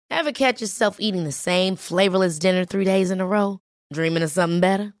Ever catch yourself eating the same flavorless dinner 3 days in a row? Dreaming of something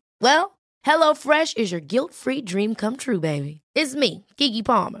better? Well, HelloFresh is your guilt-free dream come true, baby. It's me, Keke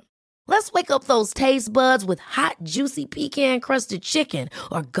Palmer. Let's wake up those taste buds with hot, juicy pecan-crusted chicken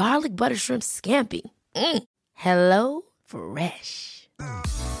or garlic butter shrimp scampi. Hello Fresh.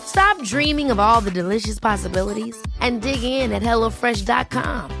 Stop dreaming of all the delicious possibilities and dig in at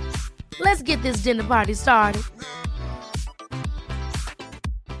HelloFresh.com. Let's get this dinner party started.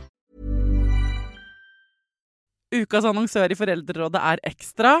 Ukas annonsør i Foreldrerådet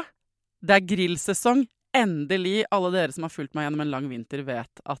Ekstra. Det grillsesong. Endelig, alle dere som har fulgt meg gjennom en lang vinter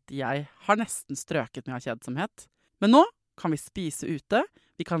vet at jeg har nesten strøket med av kjedsomhet. Men nå kan vi spise ute,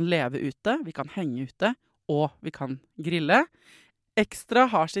 vi kan leve ute, vi kan henge ute, og vi kan grille. Ekstra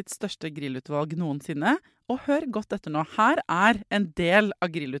har sitt største grillutvalg noensinne, og hør godt etter nå. Her en del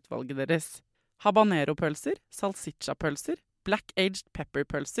av grillutvalget deres. Habanero-pølser, salsiccia-pølser, black-aged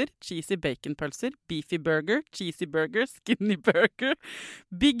pepper-pølser, cheesy bacon-pølser, beefy burger, cheesy burger, skinny burger,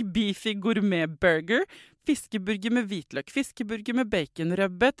 big beefy gourmet-burger, fiskeburger med hvitløk, fiskeburger med bacon,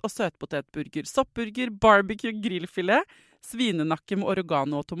 rødbet og søtpotetburger, soppburger, barbecue, grillfilet, svinenakke med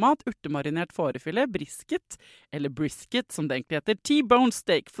oregano og tomat, urtemarinert fårefilet, brisket, eller brisket som det egentlig heter, T-bone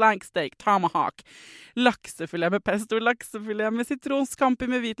steak, flank steak, tomahawk, laksefilet med pesto, laksefilet med sitron, scampi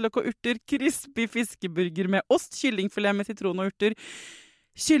med hvitløk og urter, crispy fiskeburger med ost, kyllingfilet med sitron og urter,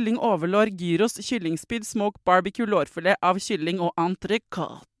 kylling overlår, gyros, kyllingspyd, smoke, barbecue, lårfilet av kylling og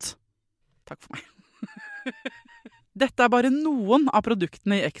entrecôte. Takk for meg. Dette bare noen av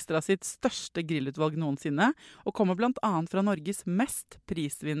produktene i Ekstra sitt største grillutvalg noensinne, og kommer blant annet fra Norges mest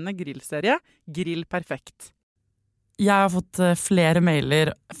prisvinnende grillserie, Grill Perfekt. Jeg har fått flere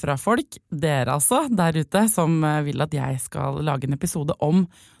mailer fra folk, dere altså, der ute, som vil at jeg skal lage en episode om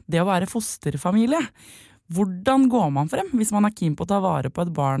det å være fosterfamilie. Hvordan går man frem hvis man keen på å ta vare på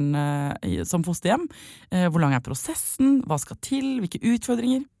et barn som fosterhjem? Hvor lang prosessen? Hva skal til? Hvilke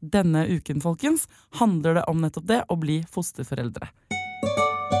utfordringer? Denne uken, folkens, handler det om nettopp det å bli fosterforeldre.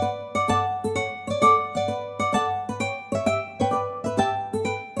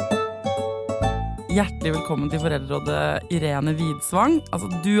 Hjertelig velkommen til Foreldrerådet, Irene Widsvang. Altså,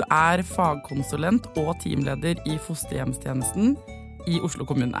 du fagkonsulent og teamleder i fosterhjemstjenesten i Oslo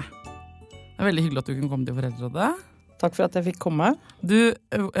kommune. Det veldig hyggelig at du kunne komme til Foreldrerådet. Takk for at jeg fikk komme. Du,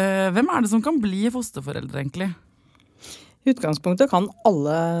 hvem det som kan bli fosterforeldre egentlig? I utgangspunktet kan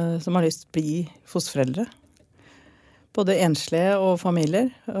alle som har lyst bli fosterforeldre. Både enslige og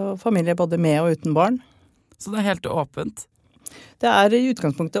familier både med og uten barn. Så det helt åpent? Det i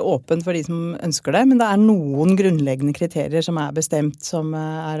utgangspunktet åpent for de som ønsker det, men det noen grunnleggende kriterier som bestemt, som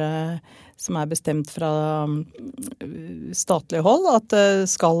bestemt fra statlig hold, at det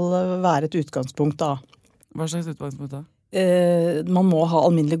skal være et utgangspunkt da. Hva slags utgangspunkt da? Man må ha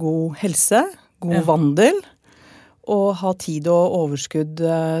alminnelig god helse, god vandel, og ha tid og overskudd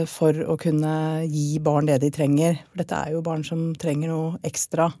for å kunne gi barn det de trenger. For dette jo barn som trenger noe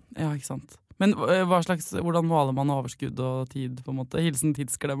ekstra. Ja, ikke sant. Men hvordan måler man overskudd og tid, på en måte? Hilsen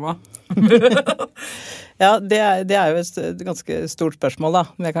tidsklemma. Ja, det jo et ganske stort spørsmål da.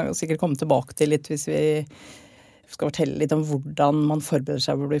 Men jeg kan sikkert komme tilbake til litt hvis vi skal fortelle litt om hvordan man forbereder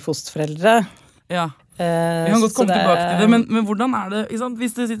seg på å bli fosterforeldre. Ja, vi kan godt komme tilbake til det, men hvordan det, ikke sant?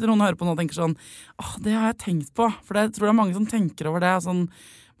 Hvis det sitter noen og hører på nå og tenker sånn, det har jeg tenkt på, for jeg tror det mange som tenker over det, sånn,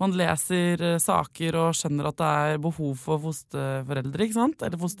 man leser saker og skjønner at det behov for fosterforeldre, ikke sant?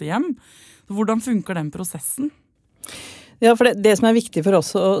 Eller fosterhjem. Så hvordan funker den prosessen? Ja, for det som viktig for oss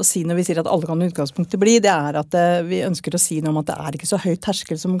å si når vi sier at alle kan i utgangspunktet bli, det at vi ønsker å si noe om at det ikke så høy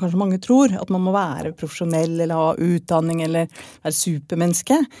terskel som kanskje mange tror. At man må være profesjonell eller ha utdanning eller være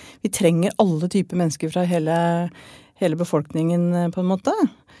supermenneske. Vi trenger alle typer mennesker fra hele befolkningen på en måte.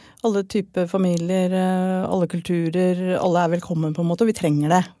 Alle typer familier, alle kulturer, alle velkommen på en måte, og vi trenger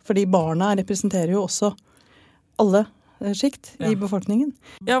det. Fordi barna representerer jo også alle skikt i befolkningen.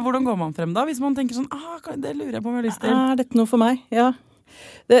 Ja, hvordan går man frem da? Hvis man tenker sånn, det lurer jeg på om jeg har lyst til. Dette noe for meg? Ja.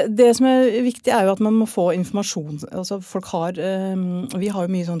 Det som viktig jo at man må få informasjon. Altså folk vi har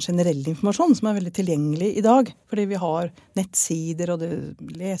jo mye sånn generell informasjon som veldig tilgjengelig i dag. Fordi vi har nettsider, og det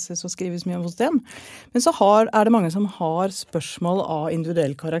leses og skrives mye om fosterhjem. Men så det mange som har spørsmål av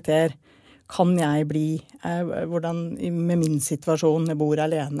individuell karakter. Kan jeg bli? Hvordan med min situasjon? Jeg bor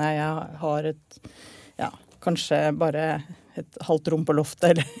alene, jeg har kanskje bare et halvt rom på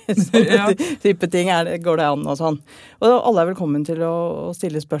loftet, eller sånne type ting, går det an og sånn. Og alle velkommen til å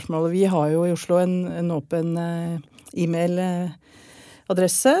stille spørsmål. Vi har jo i Oslo en åpen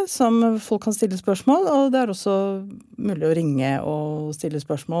e-mail-adresse som folk kan stille spørsmål, og det også mulig å ringe og stille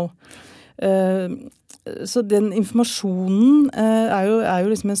spørsmål. Så den informasjonen er jo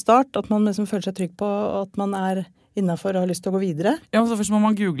liksom en start, at man liksom føler seg trygg på at man innenfor og har lyst til å gå videre. Ja, så først må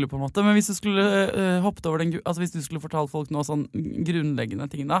man google på en måte, men hvis du skulle hoppet over hvis du skulle fortalt folk noe sånn grunnleggende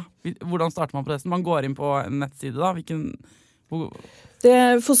ting da, hvordan starter man prosessen? Man går inn på en nettside da,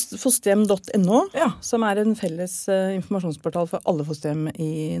 Det fosterhjem.no, som en felles informasjonsportal for alle fosterhjem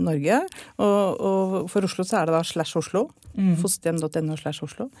i Norge. Og for Oslo så det da /Oslo.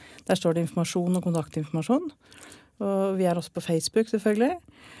 Fosterhjem.no/Oslo. Der står det informasjon og kontaktinformasjon. Og vi også på Facebook, selvfølgelig.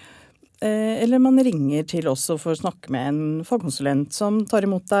 Eller man ringer til oss og får snakke med en fagkonsulent som tar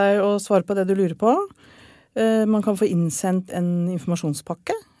imot deg og svarer på det du lurer på. Man kan få innsendt en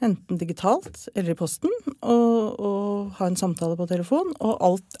informasjonspakke, enten digitalt eller i posten, og ha en samtale på telefon, og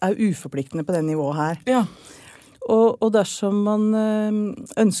alt uforpliktende på det nivået her. Ja. Og dersom man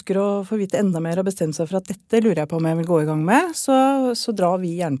ønsker å få vite enda mer og bestemme seg for at dette lurer jeg på om jeg vil gå i gang med, så drar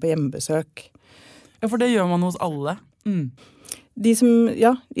vi gjerne på hjemmebesøk. Ja, for det gjør man hos alle. De som,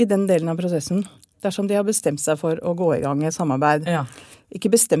 i den delen av prosessen, dersom de har bestemt seg for å gå i gang i et samarbeid. Ja. Ikke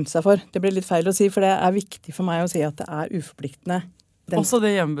bestemt seg for, det blir litt feil å si, for det viktig for meg å si at det uforpliktende. Også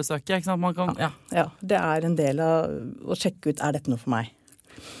det hjemmebesøket, ikke sant? Man kan, ja, det en del av å sjekke ut, dette noe for meg?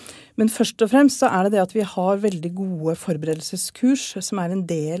 Men først og fremst så det at vi har veldig gode forberedelseskurs som en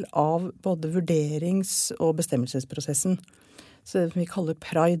del av både vurderings- og bestemmelsesprosessen. Så det vi kaller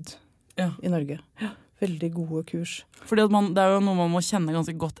Pride i Norge. Ja. Veldig gode kurs. Fordi at det jo noe man må kjenne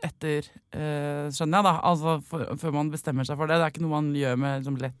ganske godt etter, skjønner jeg da, altså før man bestemmer seg for det. Det ikke noe man gjør med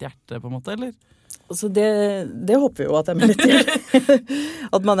liksom, lett hjerte på en måte, eller? Altså det håper vi jo at det med lett hjerte.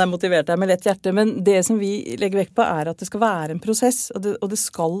 At man motivert med lett hjerte. Men det som vi legger vekt på at det skal være en prosess, og det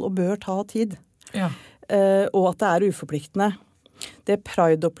skal og bør ta tid. Ja. Og at det uforpliktende. Det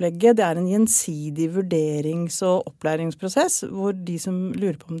Pride-opplegget, det en gjensidig vurderings- og opplæringsprosess, hvor de som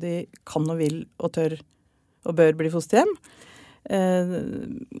lurer på om de kan og vil og tør og bør bli fosterhjem,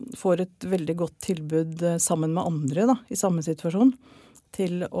 får et veldig godt tilbud sammen med andre da, i samme situasjon,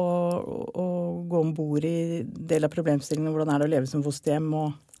 til å gå ombord i del av problemstillingene, hvordan det å leve som fosterhjem,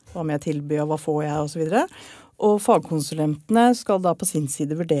 og hva må jeg tilby, og hva får jeg, og så videre. Og fagkonsulentene skal da på sin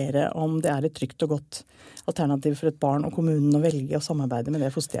side vurdere om det et trygt og godt alternativ for et barn og kommunen å velge å samarbeide med det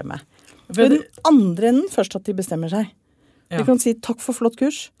fosterhjemmet. For den andre enden først at de bestemmer seg. De kan si takk for flott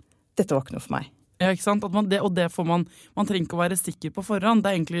kurs, dette var ikke noe for meg. Ja, ikke sant? At det får man trenger ikke å være sikker på forhånd.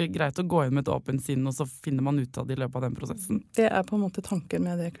 Det egentlig greit å gå inn med et åpent sinn, og så finner man ut av det i løpet av den prosessen. Det på en måte tanken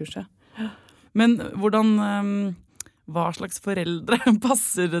med det kurset. Men hva slags foreldre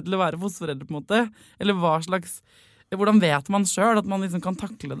passer det til å være fosterforeldre på en måte? Eller hvordan vet man selv at man liksom kan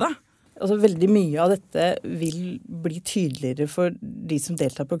takle det? Altså veldig mye av dette vil bli tydeligere for de som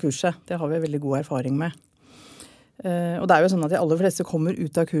deltar på kurset. Det har vi veldig god erfaring med. Og det jo sånn at de aller fleste kommer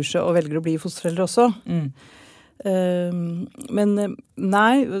ut av kurset og velger å bli fosterforeldre også. Men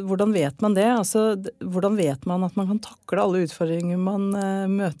nei, hvordan vet man det? Altså, hvordan vet man at man kan takle alle utfordringer man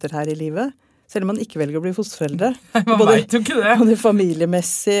møter her i livet? Selv om man ikke velger å bli fosterforeldre. Man vet jo ikke det. Både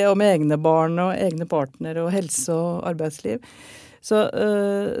familiemessig og med egne barn og egne partnere og helse og arbeidsliv. Så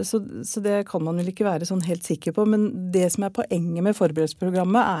det kan man vel ikke være sånn helt sikker på, men det som poenget med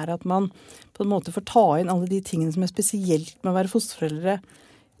forberedelsesprogrammet at man på en måte får ta inn alle de tingene som spesielt med å være fosterforeldre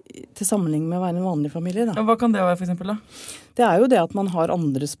til sammenligning med å være en vanlig familie. Da. Hva kan det være for eksempel da? Det jo det at man har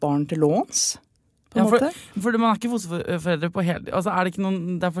andres barn til låns. For man ikke fosterforeldre på helt, altså det ikke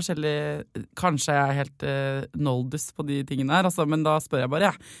noen, det forskjellig, kanskje jeg helt noldus på de tingene her, altså, men da spør jeg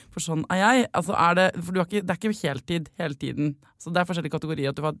bare, for sånn jeg, altså for det ikke heltid hele tiden, så det forskjellige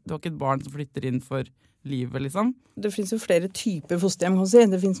kategorier, at du har ikke et barn som flytter inn for livet, liksom. Det finnes jo flere typer fosterhjem, kan man si.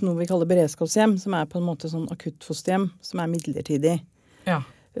 Det finnes noe vi kaller beredskapshjem, som på en måte sånn akutt fosterhjem, som midlertidig,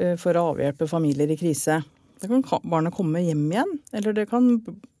 for å avhjelpe familier i krise. Da kan barnet komme hjem igjen, eller det kan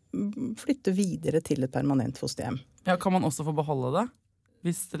flytte videre til et permanent fosterhjem. Ja, kan man også få beholde det?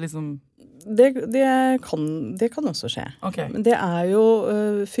 Hvis det liksom... Det kan også skje. Okay. Men det jo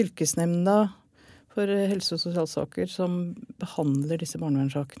fylkesnemnda for helse- og sosialsaker som behandler disse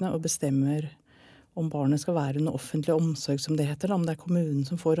barnevernssakene og bestemmer om barnet skal være under offentlig omsorg, som det heter, om det kommunen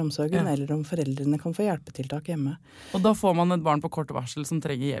som får omsorgen, eller om foreldrene kan få hjelpetiltak hjemme. Og da får man et barn på kort varsel som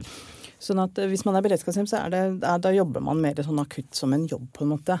trenger hjelp? Sånn at hvis man beredskapshjem, så da jobber man mer sånn akutt som en jobb, på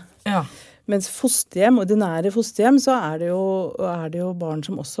en måte. Ja. Mens fosterhjem, ordinære fosterhjem, så det jo barn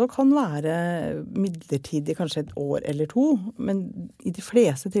som også kan være midlertidig, kanskje et år eller to. Men i de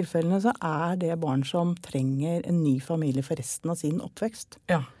fleste tilfellene så det barn som trenger en ny familie for resten av sin oppvekst.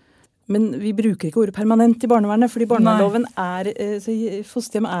 Ja. Men vi bruker ikke ordet permanent i barnevernet, fordi barnevernsloven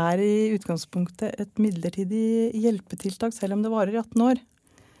fosterhjem i utgangspunktet et midlertidig hjelpetiltak, selv om det varer i 18 år.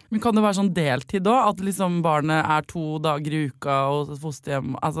 Men kan det være sånn deltid da? At liksom barnet er 2 dager i uka og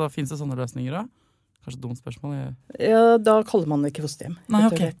fosterhjem? Altså, finnes det sånne løsninger da? Kanskje et dumt spørsmål. Ja, da kaller man det ikke fosterhjem. Nei,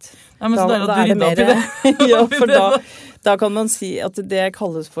 ok. Nei, men da, så det er at du rydder opp i det. Ja, for da kan man si at det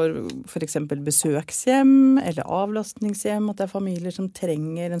kalles for eksempel besøkshjem eller avlastningshjem, at det er familier som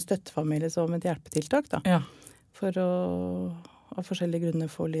trenger en støttefamilie som et hjelpetiltak da. Ja. For å av forskjellige grunner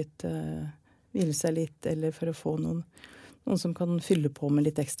få litt, hvile seg litt, eller for å få noen som kan fylle på med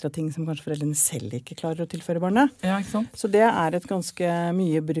litt ekstra ting som kanskje foreldrene selv ikke klarer å tilføre barnet. Ja, ikke sant? Så det er et ganske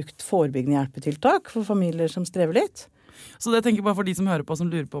mye brukt forebyggende hjelpetiltak for familier som strever litt. Så det tenker jeg bare for de som hører på, som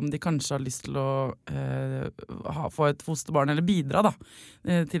lurer på om de kanskje har lyst til å få et fosterbarn, eller bidra da,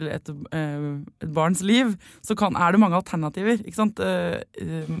 til et barns liv, så er det mange alternativer, ikke sant?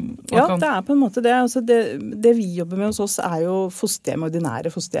 Ja, det er på en måte det. Altså det vi jobber med hos oss er jo fosterhjem,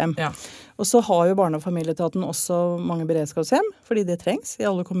 ordinære fosterhjem. Ja. Og så har jo Barne- og familieetaten også mange beredskapshjem, fordi det trengs i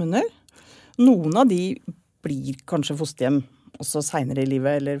alle kommuner. Noen av de blir kanskje fosterhjem også senere i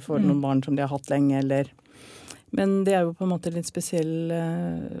livet, eller for noen barn som de har hatt lenge, men det er jo på en måte en litt spesiell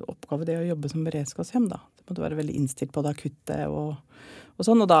oppgave det å jobbe som beredskapshjem da. Det må du være veldig innstilt på det akutte og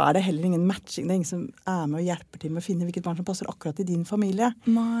sånn, og da er det heller ingen matching. Det er ingen som er med og hjelper til med å finne hvilket barn som passer akkurat i din familie.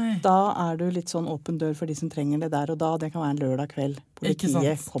 Nei. Da er du litt sånn åpen dør for de som trenger det der og da. Det kan være en lørdag kveld.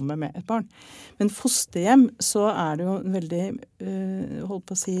 Politiet kommer med et barn. Men fosterhjem, så er det jo en veldig, holdt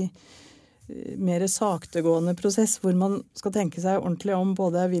på å si, mer saktegående prosess, hvor man skal tenke seg ordentlig om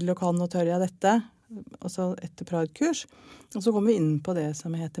både vil og kan og tør jeg dette, altså etter Pride-kurs. Og så kommer vi inn på det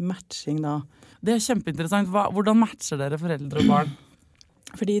som heter matching da. Det er kjempeinteressant. Hvordan matcher dere foreldre og barn?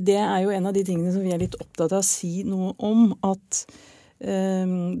 Fordi det er jo en av de tingene som vi er litt opptatt av å si noe om, at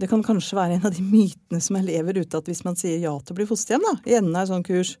det kan kanskje være en av de mytene som lever ute, at hvis man sier ja til å bli fosterhjem da, i enden av et sånt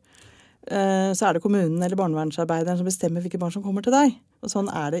kurs, så er det kommunen eller barnevernsarbeideren som bestemmer hvilke barn som kommer til deg. Og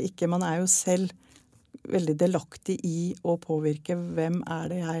sånn er det ikke. Man er jo selv veldig delaktig i å påvirke hvem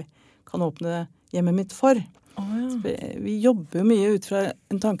er det jeg kan åpne hjemmet mitt for. Vi jobber jo mye ut fra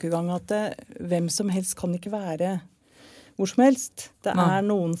en tankegang at hvem som helst kan ikke være hvor som helst. Det er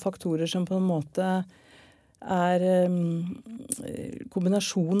noen faktorer som på en måte er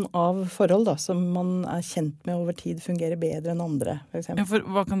kombinasjon av forhold da, som man er kjent med over tid fungerer bedre enn andre, for eksempel.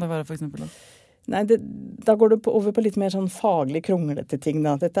 Ja, hva kan det være for eksempel da? Nei, da går det over på litt mer sånn faglig kronglete ting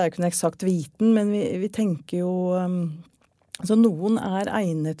da. Dette er jo ikke en eksakt viten, men vi tenker jo altså noen er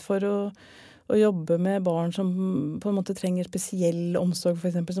egnet for å jobbe med barn som på en måte trenger spesiell omsorg, for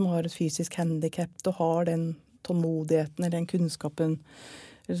eksempel som har et fysisk handicap og har den tålmodigheten eller den kunnskapen,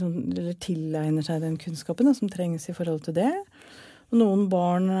 eller tilegner seg den kunnskapen da, som trengs i forhold til det. Og noen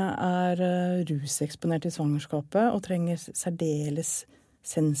barn er ruseksponert i svangerskapet og trenger særdeles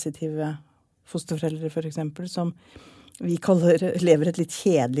sensitive fosterforeldre, for eksempel, som vi lever et litt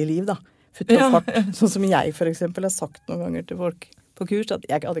kjedelig liv da. Futt og fart, sånn som jeg for eksempel har sagt noen ganger til folk på kurs, at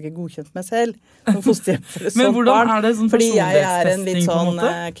jeg hadde ikke godkjent meg selv som fosterhjem for et sånt barn. Er det sånn fordi jeg er en litt sånn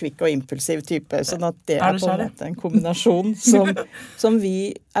kvikk og impulsiv type, sånn at det er på en måte en kombinasjon som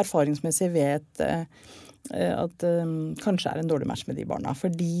vi erfaringsmessig vet at kanskje er en dårlig match med de barna.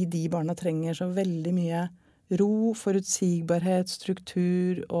 Fordi de barna trenger så veldig mye ro, forutsigbarhet,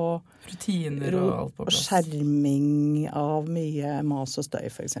 struktur og rutiner og alt på plass. Og skjerming av mye mas og støy,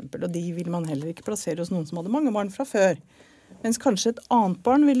 for eksempel. Og de vil man heller ikke plassere hos noen som hadde mange barn fra før. Mens kanskje et annet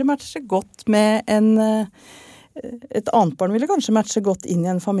barn ville matche godt med et annet barn ville kanskje matche godt inn i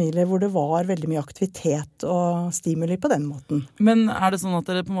en familie hvor det var veldig mye aktivitet og stimuli på den måten. Men er det sånn at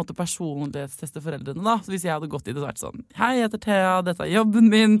dere på en måte personlighetstester foreldrene da? Så hvis jeg hadde gått i det og vært sånn, hei, jeg heter Thea, dette er jobben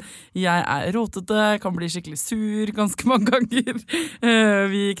min, jeg er rotete, kan bli skikkelig sur ganske mange ganger,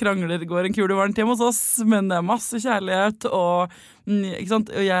 vi krangler, går en kule varmt hjem hos oss, men det er masse kjærlighet, og ikke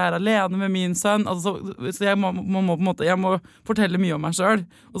sant? Og jeg er alene med min sønn, altså, så jeg må på en måte, jeg må fortelle mye om meg selv,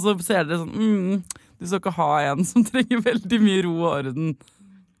 og så ser dere sånn, du skal ikke ha en som trenger veldig mye ro og orden.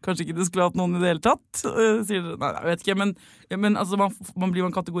 Kanskje ikke du skulle hatt noen i det hele tatt? Sier dere, nei, jeg vet ikke, men altså, blir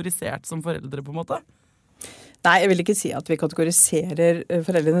man kategorisert som foreldre på en måte? Nei, jeg vil ikke si at vi kategoriserer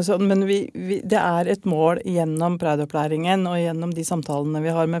foreldrene sånn, men det er et mål gjennom Pride-opplæringen og gjennom de samtalene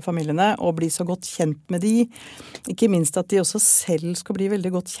vi har med familiene, å bli så godt kjent med de. Ikke minst at de også selv skal bli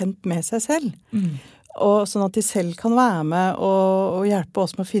veldig godt kjent med seg selv. Og sånn at de selv kan være med og hjelpe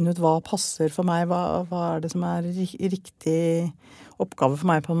oss med å finne ut hva passer for meg, hva er det som er riktig oppgave for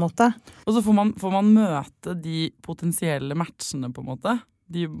meg på en måte. Og så får man møte de potensielle matchene på en måte,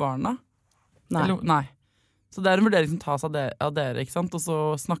 de barna? Nei. Nei. Så det er en vurdering som tas av dere, ikke sant? Og så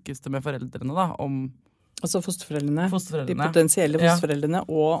snakkes det med foreldrene da, om Altså fosterforeldrene. Fosterforeldrene. De potensielle fosterforeldrene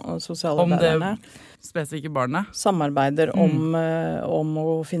og sosialarbeiderne. Om det spesifikke barnet. Samarbeider om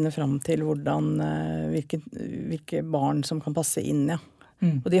å finne fram til hvordan, hvilke barn som kan passe inn, ja.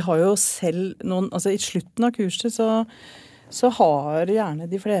 Og de har jo selv noen, altså i slutten av kurset så har gjerne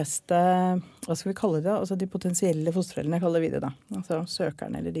de fleste, hva skal vi kalle det, altså de potensielle fosterforeldrene kaller vi det da. Altså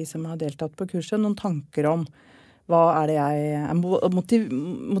søkerne eller de som har deltatt på kurset, noen tanker om hva det jeg er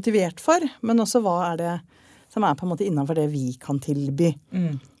motivert for, men også hva det som på en måte innenfor det vi kan tilby.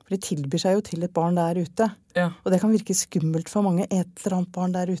 For de tilbyr seg jo til et barn der ute. Ja. Og det kan virke skummelt for mange, et eller annet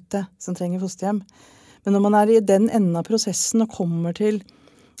barn der ute som trenger fosterhjem. Men når man i den enden av prosessen og kommer til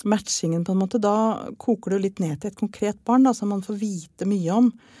matchingen på en måte, da koker det jo litt ned til et konkret barn da, som man får vite mye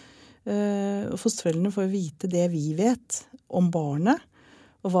om. Og fosterforeldrene får vite det vi vet om barnet,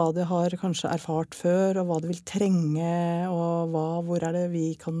 og hva det har kanskje erfart før, og hva det vil trenge, og hvor det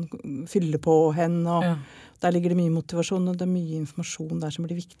vi kan fylle på hen. Og der ligger det mye motivasjon, og det mye informasjon der som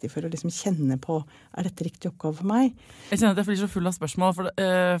blir viktig for å liksom kjenne på, dette riktig oppgave for meg? Jeg kjenner at jeg blir så full av spørsmål.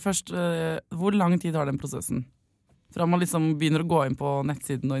 Først, hvor lang tid har den prosessen? Fra man liksom begynner å gå inn på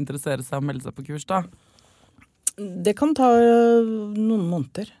nettsiden og interessere seg og melde seg på kurs da? Det kan ta noen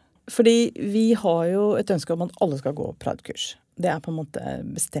måneder. Fordi vi har jo et ønske om at alle skal gå Pride-kurs. Det på en måte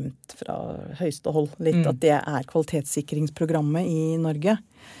bestemt fra høyeste hold litt at det kvalitetssikringsprogrammet i Norge.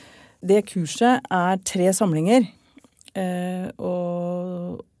 Det kurset 3 samlinger,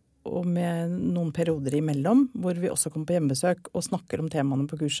 og med noen perioder imellom, hvor vi også kommer på hjemmebesøk og snakker om temaene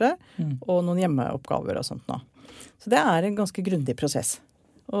på kurset, og noen hjemmeoppgaver og sånt nå. Så det en ganske grundig prosess,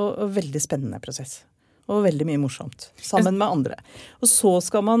 og veldig spennende prosess, og veldig mye morsomt, sammen med andre. Og så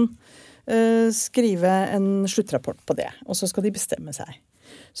skal man skrive en sluttrapport på det, og så skal de bestemme seg.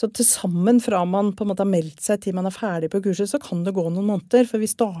 Så til sammen fra man på en måte har meldt seg til man ferdig på kurset, så kan det gå noen måneder, for vi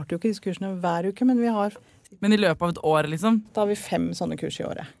starter jo ikke disse kursene hver uke, men vi har... Men i løpet av et år, liksom? Da har vi 5 sånne kurs i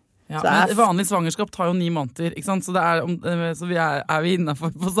året. Ja, men vanlig svangerskap tar jo 9 måneder, ikke sant? Så, så vi vi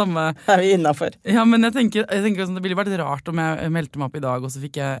innenfor på samme... Vi innenfor? Ja, men jeg tenker sånn, det ville vært rart om jeg meldte meg opp i dag, og så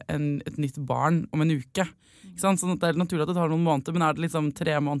fikk jeg et nytt barn om en uke. Ikke sant? Sånn at det naturlig at det tar noen måneder, men det liksom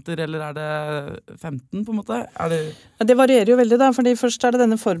 3 måneder, eller det 15 på en måte? Ja, det varierer jo veldig da, fordi først det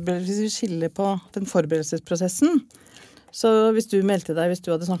denne skillet på den forberedelsesprosessen. Så hvis du meldte deg, hvis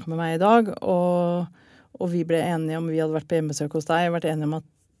du hadde snakket med meg i dag, og vi ble enige om, vi hadde vært på hjemmebesøk hos deg, vært enige om at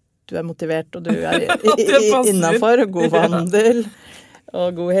du motivert, og du innenfor, god vandel,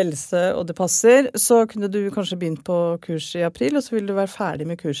 og god helse, og det passer, så kunne du kanskje begynt på kurs i april, og så vil du være ferdig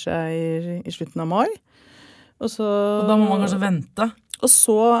med kurset i slutten av mai. Og da må man kanskje vente. Og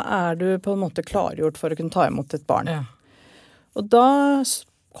så du på en måte klargjort for å kunne ta imot et barn. Ja. Og da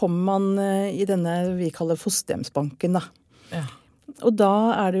kommer man i denne vi kaller fosterhjemsbanken da. Ja. Og da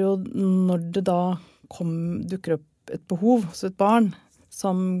det jo, når det da dukker opp et behov hos et barn,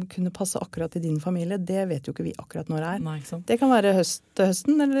 som kunne passe akkurat i din familie, det vet jo ikke vi akkurat når det Nei, ikke sant? Det kan være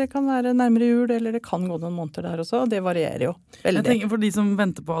høsten, eller det kan være nærmere jul, eller det kan gå noen måneder der også, og det varierer jo veldig. Jeg tenker for de som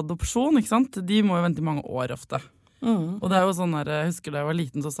venter på adopsjon, ikke sant? De må jo vente i mange år ofte. Og det jo sånn der, jeg husker da jeg var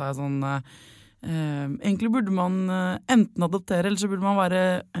liten, så sa jeg sånn, egentlig burde man enten adoptere, eller så burde man være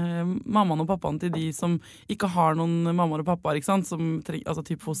mammaen og pappaen til de som ikke har noen mammaer og pappaer, ikke sant? Som, altså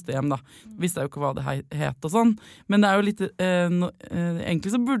typ fosterhjem da. Visste jeg jo ikke hva det het og sånn. Men det jo litt,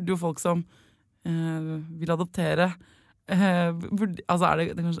 egentlig så burde jo folk som vil adoptere, altså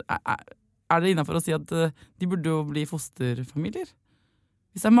det innenfor å si at de burde jo bli fosterfamilier?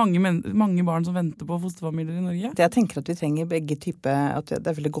 Hvis det mange barn som venter på fosterfamilier i Norge? Jeg tenker at vi trenger begge typer, at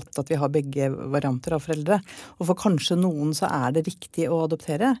det veldig godt at vi har begge varianter av foreldre. Og for kanskje noen så det riktig å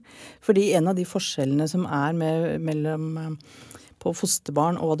adoptere. Fordi en av de forskjellene som mellom på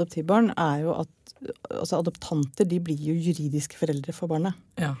fosterbarn og adoptivbarn jo at altså adoptanter de blir jo juridiske foreldre for barnet.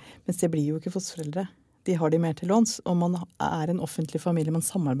 Ja. Mens det blir jo ikke fosterforeldre. De har de mer til låns, og man en offentlig familie. Man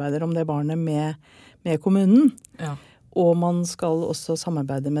samarbeider om det barnet med kommunen. Ja. Og man skal også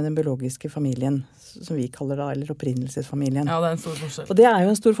samarbeide med den biologiske familien, som vi kaller det, eller opprinnelsesfamilien. Ja, det en stor forskjell. Og det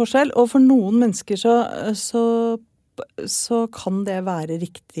jo en stor forskjell. Og for noen mennesker så kan det være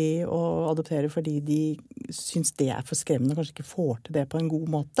riktig å adoptere fordi de syns det for skremmende, kanskje ikke får til det på en god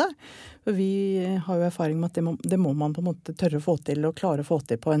måte. For vi har jo erfaring med at det må man på en måte tørre å få til, og klare å få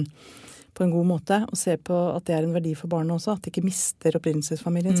til på en god måte, og se på at det en verdi for barnet også, at de ikke mister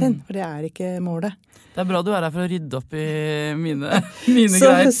opprinnelsesfamilien sin, for det ikke målet. Det bra du her for å rydde opp i mine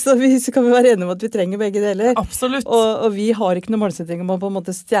greier. Så vi kan være enige om at vi trenger begge deler. Absolutt. Og vi har ikke noen målsetting om å på en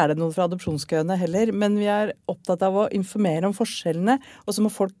måte stjele noe fra adopsjonskøene heller, men vi opptatt av å informere om forskjellene, og så må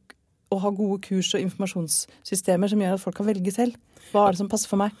folk å ha gode kurs og informasjonssystemer som gjør at folk kan velge selv. Hva det som passer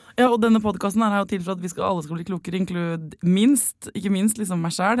for meg? Ja, og denne podcasten her er jo til for at alle skal bli klokere, ikke minst liksom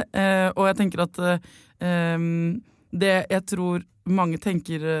meg selv. Og jeg tenker at det jeg tror mange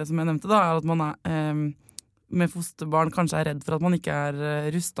tenker, som jeg nevnte da, er at man med fosterbarn kanskje redd for at man ikke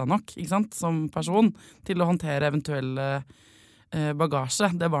rustet nok, ikke sant, som person, til å håndtere eventuelle bagasje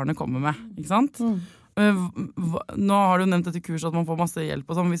det barnet kommer med, ikke sant? Nå har du nevnt dette kurset at man får masse hjelp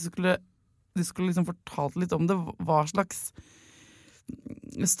og sånn. Hvis du skulle liksom fortalt litt om det, hva slags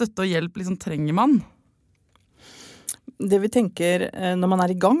støtte og hjelp liksom trenger man? Det vi tenker når man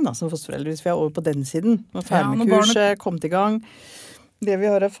i gang da, som fosterforeldre, hvis vi over på den siden, når ferdig med kurset, kommet i gang, det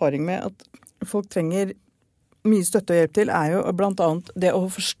vi har erfaring med at folk trenger mye støtte og hjelp til jo blant annet det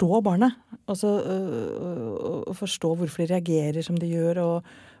å forstå barnet. Altså å forstå hvorfor de reagerer som de gjør, og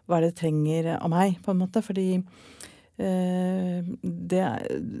hva det trenger av meg, på en måte. Fordi vi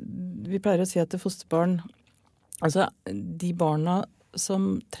pleier å si at fosterbarn, altså de barna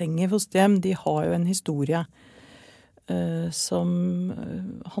som trenger fosterhjem, de har jo en historie som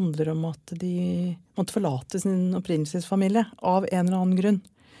handler om at de måtte forlate sin opprinnelsesfamilie av en eller annen grunn.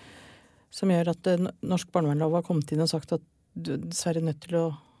 Som gjør at norsk barnevernlov har kommet inn og sagt at du dessverre nødt til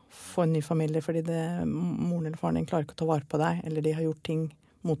å få en ny familie fordi moren eller faren din klarer ikke å ta vare på deg, eller de har gjort ting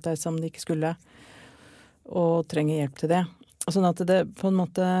mot deg som de ikke skulle, og trenger hjelp til det. Og sånn at det på en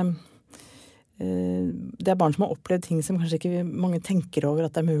måte det barn som har opplevd ting som kanskje ikke mange tenker over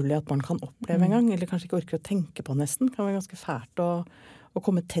at det mulig at barn kan oppleve en gang, eller kanskje ikke orker å tenke på nesten. Det kan være ganske fælt å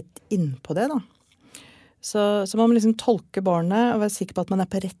komme tett inn på det da. Så man må liksom tolke barnet og være sikker på at man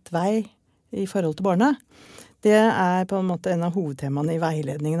på rett vei i forhold til barnet. Det på en måte en av hovedtemaene i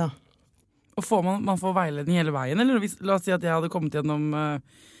veiledningen da. Og man får veiledning hele veien, eller la oss si at jeg hadde kommet gjennom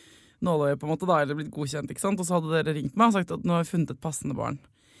nåløyet på en måte da, eller blitt godkjent, ikke sant? Og så hadde dere ringt meg og sagt at nå har jeg funnet et passende barn.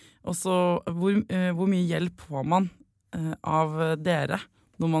 Og så, hvor mye hjelp får man av dere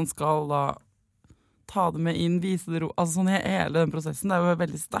når man skal da ta det med inn, vise det ro, altså sånn hele den prosessen, det jo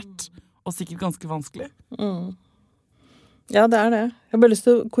veldig sterkt, og sikkert ganske vanskelig. Ja, det det. Jeg har bare lyst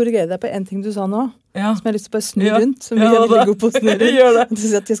til å korrigere deg på en ting du sa nå, som jeg har lyst til å bare snu rundt, som vi veldig god på å snu rundt. Du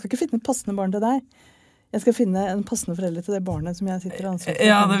sier at jeg skal ikke finne et passende barn til deg. Jeg skal finne en passende foreldre til det barnet som jeg sitter og ansvar for.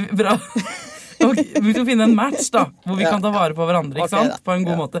 Ja, det bra. Okay, vi skal finne en match da, hvor vi kan ta vare på hverandre, ikke sant? På en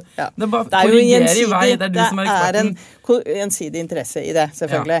god måte. Det er jo gjensidig, det du som eksperten. En gjensidig interesse i det,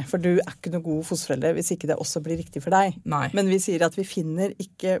 selvfølgelig. For du ikke noe god fosterforeldre hvis ikke det også blir riktig for deg. Nei. Men vi sier at vi finner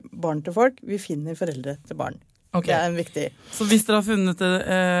ikke barn til folk, vi finner foreldre til barn. Okay. Det en viktig. Så hvis dere har funnet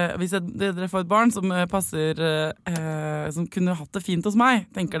hvis dere får et barn som passer som kunne hatt det fint hos meg,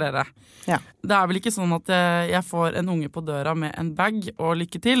 tenker dere. Ja. Det vel ikke sånn at jeg får en unge på døra med en bag og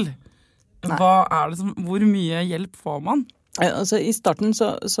lykke til. Nei. Hva hvor mye hjelp får man? Altså, i starten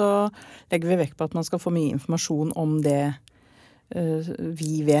så legger vi vekt på at man skal få mye informasjon om det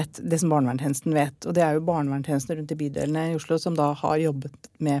vi vet, det som barnevernstjenesten vet. Og det jo barnevernstjenesten rundt i bydelene i Oslo som da har jobbet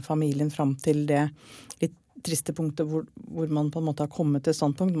med familien fram til det litt triste punktet hvor man på en måte har kommet til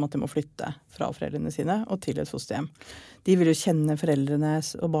standpunkt om at de må flytte fra foreldrene sine og til et fosterhjem. De vil jo kjenne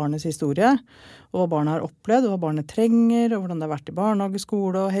foreldrenes og barnets historie, og hva barnet har opplevd, og hva barnet trenger, og hvordan det har vært i barnehage,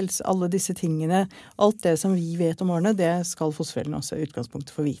 skole og helse, alle disse tingene. Alt det som vi vet om barnet, det skal fosterforeldrene også i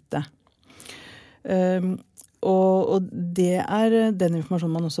utgangspunktet få vite. Og det den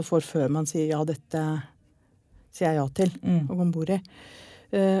informasjonen man også får før man sier ja, dette sier jeg ja til, og går ombord i.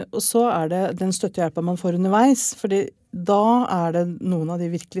 Og så det den støttehjelpen man får underveis, fordi da det noen av de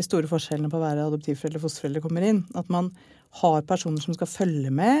virkelig store forskjellene på å være adoptivforeldre og fosterforeldre kommer inn. At man har personer som skal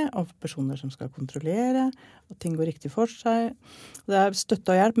følge med, og personer som skal kontrollere, at ting går riktig for seg. Det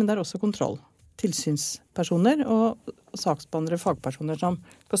støtte og hjelp, men det også kontroll. Tilsynspersoner og saksbehandlere, fagpersoner som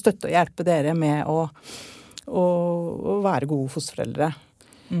skal støtte og hjelpe dere med å være gode fosterforeldre.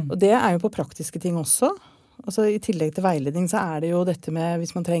 Og det jo på praktiske ting også. Altså, i tillegg til veiledning så det jo dette med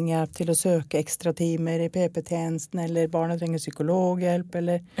hvis man trenger hjelp til å søke ekstra timer i PP-tjenesten, eller barnet trenger psykologhjelp,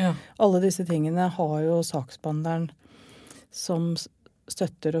 eller alle disse tingene har jo saksbehandleren som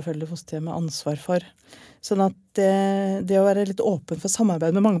støtter og følger fosterhjem med ansvar for. Sånn at det å være litt åpen for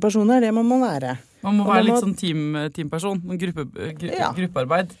samarbeid med mange personer, det må man være. Man må være litt sånn teamperson,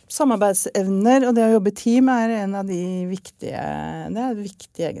 gruppearbeid. Samarbeidsevner og det å jobbe i team en av de viktige, det et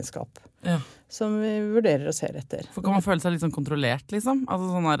viktig egenskap. Ja. Som vi vurderer og ser etter. For kan man føle seg litt sånn kontrollert, liksom?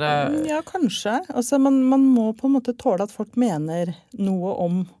 Altså sånn Ja, kanskje. Altså, man må på en måte tåle at folk mener noe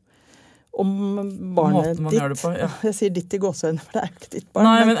om barnet ditt. Gjør det på, ja. Jeg sier ditt i gåsehøyne, for det jo ikke ditt barn.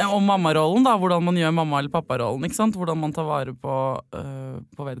 Nei, men om mammarollen da, hvordan man gjør mamma- eller papparollen, ikke sant? Hvordan man tar vare på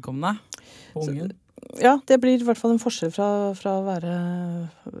vedkommende, på ungen. Ja, det blir I hvert fall en forskjell fra å være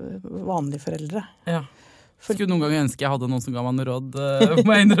vanlige foreldre. Ja. Skulle noen ganger ønske jeg hadde noen som ga meg noe råd,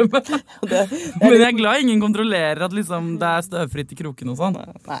 må jeg innrømme. Men jeg glad ingen kontrollerer at liksom, det støvfritt I kroken og sånn.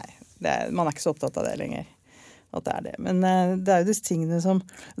 Nei, man ikke så opptatt av det lenger. At det det. Men det jo disse tingene som...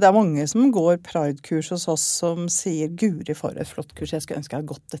 Det mange som går Pride-kurs hos oss som sier Guri for et flott kurs. Jeg skulle ønske jeg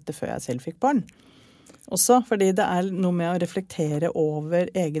hadde gått dette før jeg selv fikk barn. Også fordi det noe med å reflektere over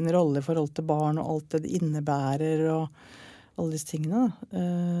egen rolle I forhold til barn og alt det innebærer og alle disse tingene.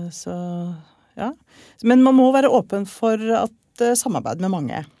 Så ja. Men man må være åpen for at samarbeid med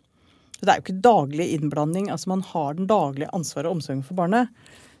mange. Det jo ikke daglig innblanding. Altså man har den daglige ansvaret og omsorgen for barnet.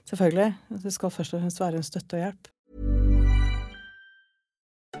 Selvfølgelig. Det skal først og fremst være en støtte og hjelp.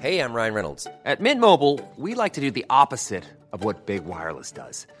 Hey, I'm Ryan Reynolds. At Mint Mobile, we like to do the opposite of what Big Wireless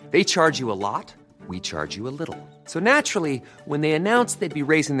does. They charge you a lot. We charge you a little. So naturally, when they announced they'd be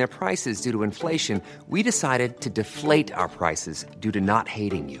raising their prices due to inflation, we decided to deflate our prices due to not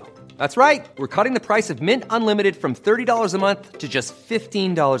hating you. That's right. We're cutting the price of Mint Unlimited from $30 a month to just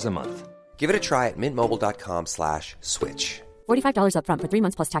 $15 a month. Give it a try at mintmobile.com/switch. $45 up front for 3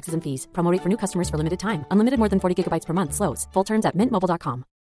 months plus taxes and fees. Promo rate for new customers for limited time. Unlimited more than 40 gigabytes per month. Slows full terms at mintmobile.com.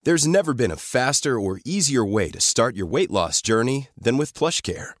 There's never been a faster or easier way to start your weight loss journey than with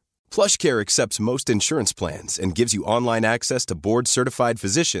PlushCare. PlushCare accepts most insurance plans and gives you online access to board-certified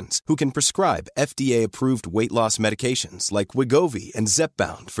physicians who can prescribe FDA-approved weight loss medications like Wegovy and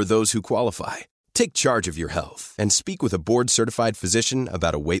Zepbound for those who qualify. Take charge of your health and speak with a board-certified physician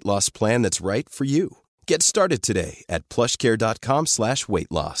about a weight loss plan that's right for you. Get started today at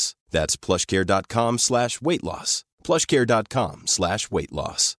plushcare.com/weightloss. That's plushcare.com/weightloss.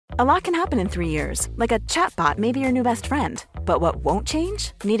 plushcare.com/weightloss. A lot can happen in 3 years, like a chatbot may be your new best friend. But what won't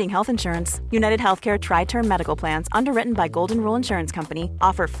change? Needing health insurance. United Healthcare Tri-Term Medical Plans, underwritten by Golden Rule Insurance Company,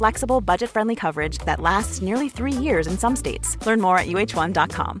 offer flexible, budget-friendly coverage that lasts nearly 3 years in some states. Learn more at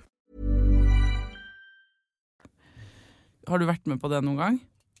uh1.com. Har du vært med på det noen gang?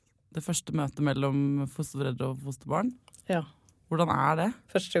 Det første møtet mellom fosterforeldre og fosterbarn? Ja. Hvordan det?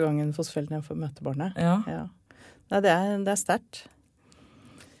 Første gangen fosterforeldrene får møte barnet. Ja. Nei, det sterkt.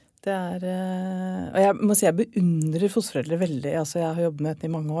 Det og jeg må si jeg beundrer fosterforeldre veldig. Altså, jeg har jobbet med dette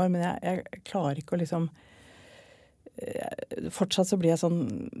I mange år, men jeg klarer ikke å liksom... Fortsatt så blir jeg sånn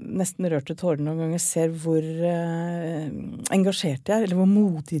nesten rørt til tårene noen ganger, ser hvor engasjert de eller hvor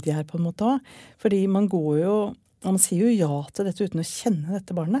modig de på en måte også. Fordi man sier jo ja til dette uten å kjenne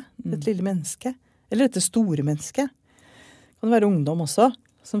dette barnet, dette lille mennesket, eller dette store mennesket. Kan det være ungdom også,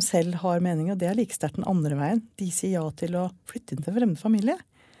 som selv har mening, og det like sterkt den andre veien. De sier ja til å flytte inn til en fremmed familie.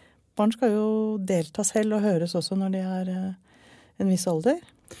 Barn skal jo delta selv og høres også når de en viss alder.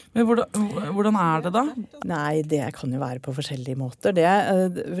 Men hvordan det da? Nei, det kan jo være på forskjellige måter.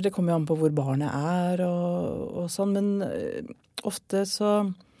 Det kommer jo an på hvor barnet og sånn, men ofte så,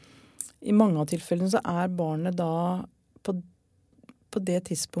 I mange av tilfellene så barnet da på det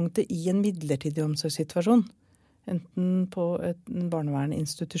tidspunktet I en midlertidig omsorgssituasjon. Enten på en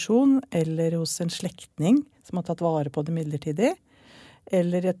barnevernsinstitusjon eller hos en slektning som har tatt vare på det midlertidig,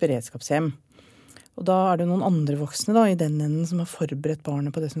 eller I et beredskapshjem. Og da det noen andre voksne da, I den enden som har forberedt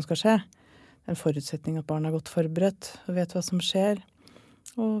barnet på det som skal skje. Det en forutsetning at barnet godt forberedt og vet hva som skjer.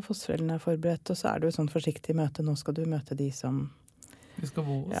 Og fosterforeldrene forberedt, og så det jo et sånt forsiktig møte. Nå skal du møte de som... Vi skal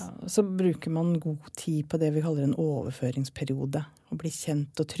bo oss. Ja, så bruker man god tid på det vi kaller en overføringsperiode. Å bli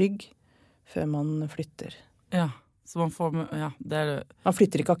kjent og trygg før man flytter. Ja, så man får... Ja, det Man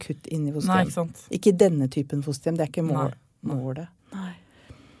flytter ikke akutt inn I fosterhjem. Nei, ikke sant. Ikke denne typen fosterhjem, det ikke målet. Nei.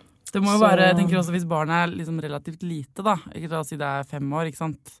 Det må jo være, jeg tenker også hvis barnet liksom relativt lite da, ikke la oss si det 5 år, ikke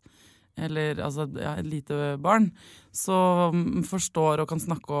sant? Eller altså, ja, et lite barn, så forstår og kan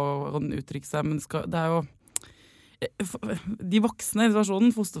snakke og kan uttrykke seg, men det jo de voksne I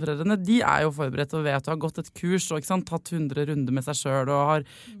situasjonen, fosterforeldrene, de jo forberedt og vet å ha gått et kurs og ikke sant, tatt 100 runder med seg selv og har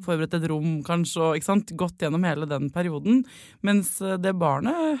forberedt et rom kanskje, og ikke sant, gått gjennom hele den perioden, mens det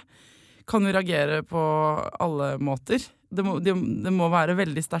barnet kan jo reagere på alle måter. Det må være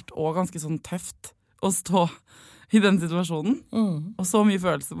veldig sterkt og ganske sånn tøft å stå I den situasjonen. Og så mye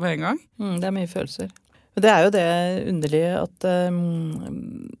følelser på en gang. Det mye følelser. Men det jo det underlige at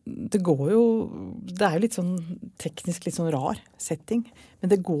det går jo... Det jo litt sånn teknisk litt sånn rar setting.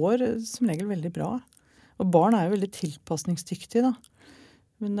 Men det går som regel veldig bra. Og barn jo veldig tilpasningsdyktige da.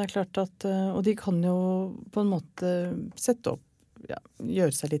 Men det klart at... Og de kan jo på en måte sette opp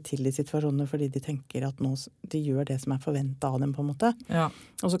gjøre seg litt til I situasjoner fordi de tenker at nå de gjør det som forventet av dem på en måte. Ja.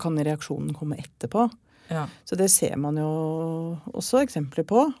 Og så kan reaksjonen komme etterpå. Ja. Så det ser man jo også eksempler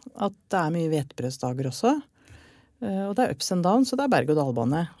på, at det mye hvetebrødsdager også. Og det ups and downs, og det berg- og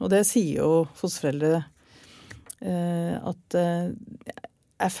dalbane. Og det sier jo fosterforeldre at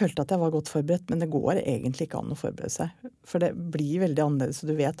jeg følte at jeg var godt forberedt, men det går egentlig ikke an å forberede seg. For det blir veldig annerledes, så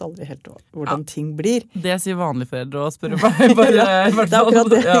du vet aldri helt hvordan ting blir. Det sier vanlige foreldre og spør meg. Bare, det er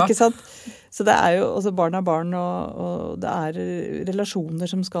akkurat det, ikke sant? Så det jo, altså barn barn, og det relasjoner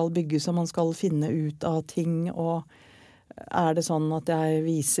som skal bygges, og man skal finne ut av ting, og det sånn at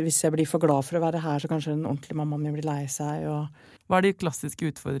hvis jeg blir for glad for å være her, så kanskje den ordentlige mammaen min blir lei seg. Hva de klassiske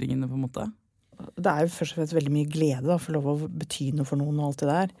utfordringene på en måte? Det jo først og fremst veldig mye glede da, for lov å bety noe for noen og alt det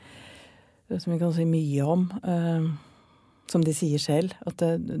der. Som vi kan si mye om. Som de sier selv, at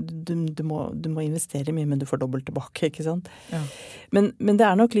du må investere mye, men du får dobbelt tilbake, ikke sant? Ja. Men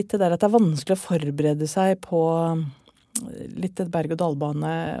det nok litt det der at det vanskelig å forberede seg på litt et berg- og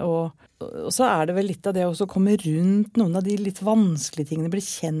dalbane, og så det vel litt av det å komme rundt noen av de litt vanskelige tingene, bli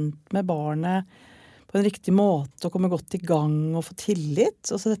kjent med barnet på en riktig måte, og komme godt i gang og få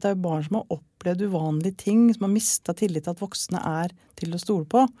tillit. Altså, dette jo barn som har opplevd uvanlige ting, som har mistet tillit til at voksne til å stole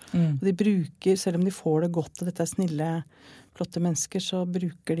på. Og de bruker, selv om de får det godt, og dette snille, flotte mennesker, så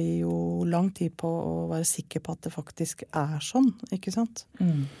bruker de jo lang tid på å være sikker på at det faktisk sånn, ikke sant?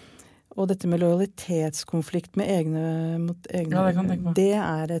 Og dette med lojalitetskonflikt med mot egne, det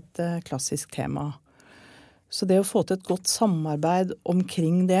et klassisk tema. Så det å få til et godt samarbeid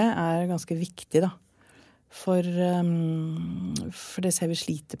omkring det ganske viktig, da. For det ser vi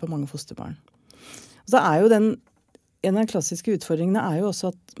sliter på mange fosterbarn. Og så jo en av de klassiske utfordringene jo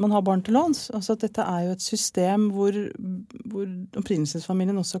også at man har barn til låns. Altså at dette jo et system hvor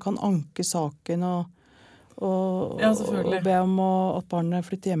opprinnelsesfamilien også kan anke saken og be om at barnet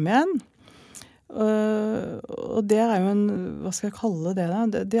flytter hjem igjen. Og det jo hva skal jeg kalle det da?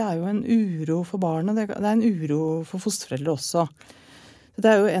 Det jo en uro for barnet, det en uro for fosterforeldre også.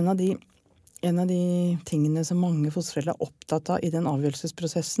 Det jo en av de tingene som mange fosterforeldre opptatt av i den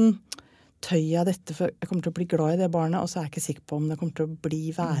avgjørelsesprosessen. Tøy jeg dette, for jeg kommer til å bli glad i det barnet, og så jeg ikke sikker på om det kommer til å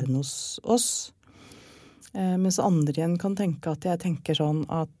bli værende hos oss. Mens andre igjen kan tenke at jeg tenker sånn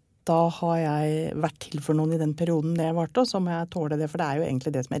at da har jeg vært til for noen i den perioden det varte, og så må jeg tåle det, for det jo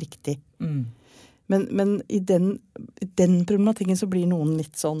egentlig det som riktig. Men i den problematikken så blir noen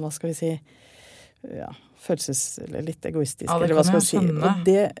litt sånn, hva skal vi si, eller litt egoistisk, eller hva skal vi si. Og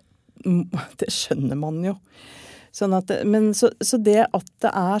det skjønner man jo. Sånn at, så det at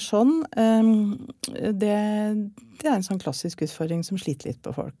det sånn, det en sånn klassisk utfordring som sliter litt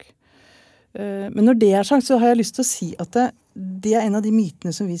på folk. Men når det sagt, så har jeg lyst til å si at det en av de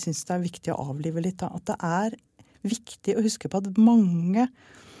mytene som vi synes det viktig å avlive litt, da, at det viktig å huske på at mange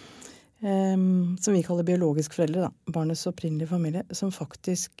som vi kaller biologiske foreldre, da, barnets opprinnelige familie, som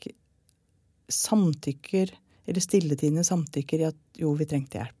faktisk samtykker, eller stilletiende samtykker i at jo, vi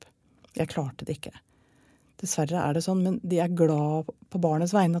trengte hjelp. Jeg klarte det ikke. Dessverre det sånn, men de glad på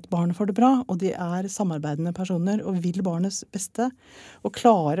barnets vegne at barnet får det bra, og de samarbeidende personer og vil barnets beste, og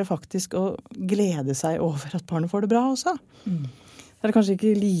klarer faktisk å glede seg over at barnet får det bra også. Det kanskje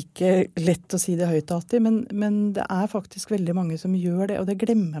ikke like lett å si det høyt alltid, men det faktisk veldig mange som gjør det, og det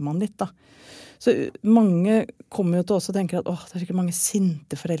glemmer man litt, da. Så mange kommer jo til oss og tenker at det sikkert mange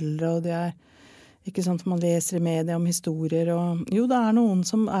sinte foreldre, og det ikke sant, man leser i media om historier, og jo, det noen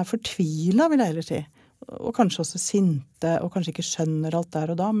som fortvilet, vil jeg heller si. Og kanskje også sinte, og kanskje ikke skjønner alt der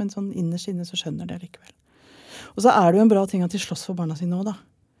og da, men sånn innerst inne så skjønner det likevel. Og så det jo en bra ting at de slåss for barna sine også, da.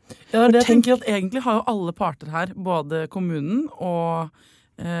 Ja, det tenker jeg at egentlig har jo alle parter her, både kommunen og,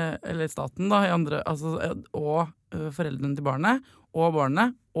 eller staten da, og foreldrene til barnet,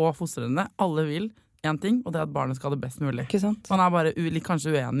 og fosterene, alle vil en ting, og det at barnet skal ha det best mulig. Ikke sant? Man bare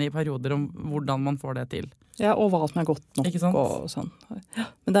kanskje uenig i perioder om hvordan man får det til. Ja, og hva som godt nok, og sånn. Ja,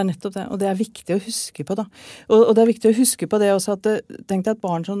 men det nettopp det, og det viktig å huske på, da. Og det viktig å huske på det også, at tenk deg at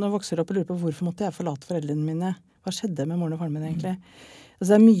barn som vokser opp og lurer på hvorfor måtte jeg forlate foreldrene mine? Hva skjedde med moren og faren min egentlig?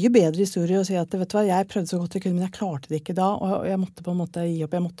 Altså, det mye bedre historie å si at, vet du hva, jeg prøvde så godt jeg kunne, men jeg klarte det ikke da, og jeg måtte på en måte gi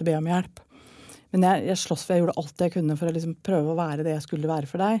opp, jeg måtte be om hjelp. Men jeg slåss for, jeg gjorde alt jeg kunne for å liksom prøve å være det jeg skulle være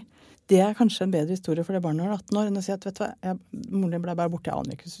for deg. Det kanskje en bedre historie for det barnet når 18 år, enn å si at, vet du hva, moren din ble bare borte, jeg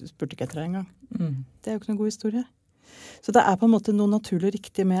aner ikke, spurte ikke etter deg engang. Det jo ikke noen god historie. Så det på en måte noe naturlig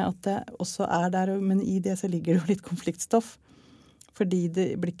riktig med at det også der, men i det så ligger det jo litt konfliktstoff, fordi det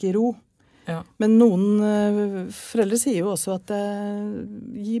blir ikke ro. Ja. Men noen foreldre sier jo også at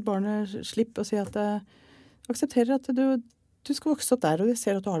gi barnet slipp og si at aksepterer at du skal vokse opp der, og de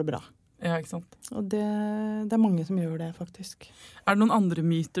ser at du har det bra. Ja, ikke sant? Og det mange som gjør det, faktisk. Det noen andre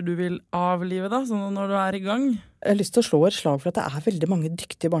myter du vil avlive da, sånn når du i gang? Jeg har lyst til å slå et slag for at det veldig mange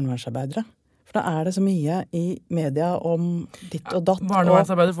dyktige barnevernsarbeidere. For da det så mye i media om ditt og datt.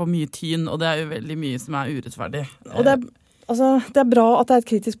 Barnevernsarbeidet får mye tyn, og det jo veldig mye som urettferdig. Og det bra at det et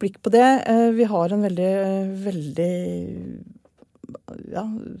kritisk blikk på det. Vi har en veldig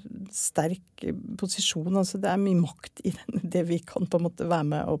sterk posisjon. Altså det mye makt i det vi kan på en måte være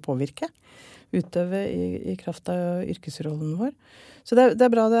med å påvirke. Utøve i kraft av yrkesrollen vår. Så det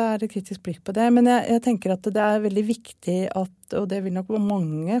bra det et kritisk blikk på det. Men jeg tenker at det veldig viktig at, og det vil nok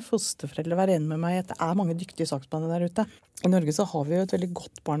mange fosterforeldre være enige med meg, at det mange dyktige saksbehandlere der ute. I Norge så har vi jo et veldig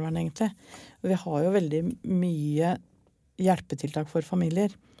godt barnevern egentlig. Og vi har jo veldig mye hjelpetiltak for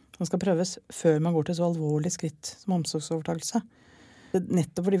familier som skal prøves før man går til så alvorlig skritt som omsorgsovertakelse.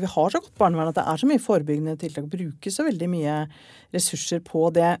 Nettopp fordi vi har så godt barnevern at det så mye forebyggende tiltak, brukes så veldig mye ressurser på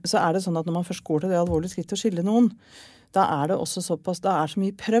det, så det sånn at når man først går til det alvorlige skrittet å skille noen, da det også såpass, da så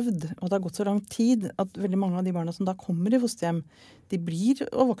mye prøvd, og det har gått så lang tid at veldig mange av de barna som da kommer i fosterhjem, de blir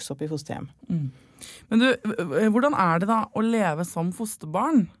å vokse opp i fosterhjem. Men du, hvordan det da å leve som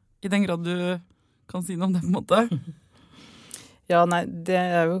fosterbarn? I den grad du kan si noe om det på en måte? Ja, nei, det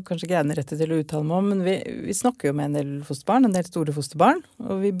jo kanskje ikke jeg rette til å uttale meg om, men vi snakker jo med en del fosterbarn, en del store fosterbarn,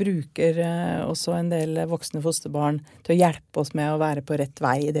 og vi bruker også en del voksne fosterbarn til å hjelpe oss med å være på rett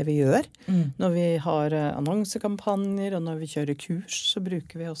vei i det vi gjør. Når vi har annonsekampanjer, og når vi kjører kurs, så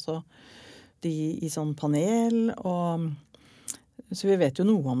bruker vi også de i sånn panel, og så vi vet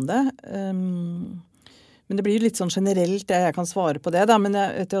jo noe om det. Men det blir jo litt sånn generelt, jeg kan svare på det da, men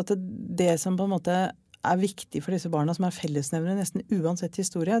jeg vet jo at det som på en måte viktig for disse barna, som fellesnevnere nesten uansett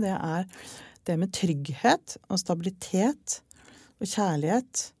historie, det med trygghet og stabilitet og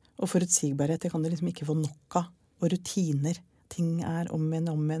kjærlighet og forutsigbarhet. Det kan du liksom ikke få nok av. Og rutiner. Ting om igjen,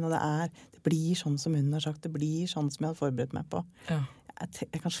 og det blir sånn som hun har sagt, det blir sånn som jeg har forberedt meg på. Ja.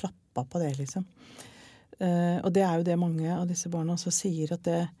 Jeg kan slappe av på det, liksom. Og det jo det mange av disse barna også sier, at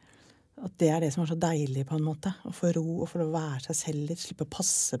det det som så deilig på en måte. Å få ro og få være seg selv litt, slippe å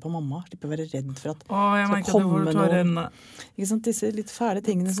passe på mamma, slippe å være redd for at jeg skal komme noen. Ikke sant, disse litt fæle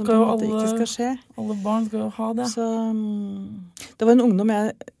tingene som på en måte ikke skal skje. Alle barn skal jo ha det. Så, det var en ungdom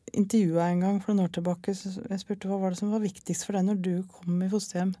jeg intervjuet en gang for noen år tilbake, så jeg spurte hva var det som var viktigst for deg når du kom i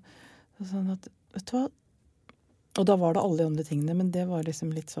fosterhjem. Så sa han at, vet du hva? Og da var det alle de andre tingene, men det var liksom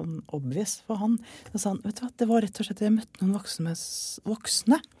litt sånn obvious for han. Så sa han, vet du hva, det var rett og slett jeg møtte noen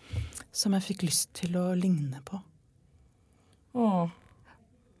voksne som jeg fikk lyst til å ligne på. Åh.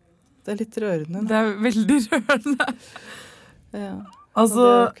 Det litt rørende. Det veldig rørende. Ja. Altså,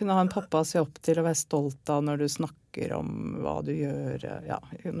 og det kunne ha en pappa se opp til å være stolt av når du snakker om hva du gjør, ja,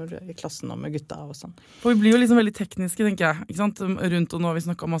 når du i klassen og med gutta og sånn. For vi blir jo liksom veldig tekniske, tenker jeg, ikke sant? Rundt, og nå har vi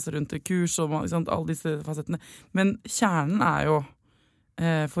snakket masse rundt kurs og ikke sant? Alle disse fasettene. Men kjernen jo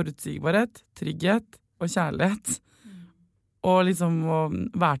forutsigbarhet, trygghet og kjærlighet. Og liksom å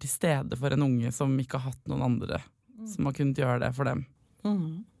være til stede for en unge som ikke har hatt noen andre som har kunnet gjøre det for dem.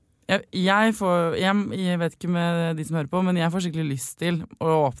 Jeg vet ikke med de som hører på, men jeg får skikkelig lyst til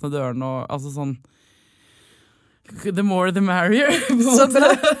å åpne døren og altså sånn the more the merrier.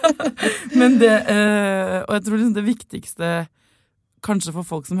 Men det, og jeg tror liksom det viktigste kanskje for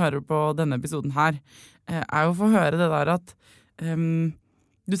folk som hører på denne episoden her, jo å få høre det der at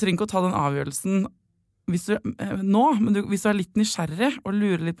du trenger ikke å ta den avgjørelsen hvis du litt nysgjerrig og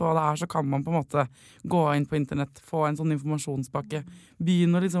lurer litt på hva det så kan man på en måte gå inn på internett, få en sånn informasjonspakke,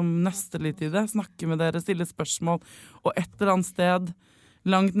 begynne å liksom nøste litt i det, snakke med dere, stille spørsmål, og et eller annet sted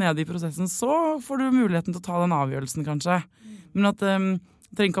langt nede i prosessen, så får du muligheten til å ta den avgjørelsen, kanskje. Men at du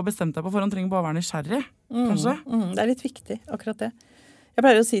trenger ikke å bestemme deg på forhånd, trenger bare å være nysgjerrig, kanskje. Det litt viktig, akkurat det. Jeg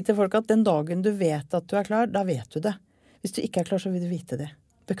pleier å si til folk at den dagen du vet at du klar, da vet du det. Hvis du ikke klar, så vil du vite det.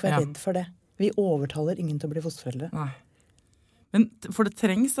 Du ikke være redd for det. Vi overtaler ingen til å bli fosterforeldre. Nei. Men for det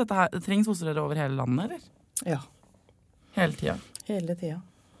trengs fosterforeldre over hele landet, eller? Ja. Hele tida? Hele tida.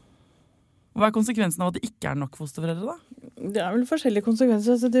 Hva konsekvensen av at det ikke nok fosterforeldre, da? Det vel forskjellige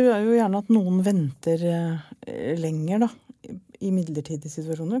konsekvenser. Så det jo gjerne at noen venter lenger, da. I midlertidige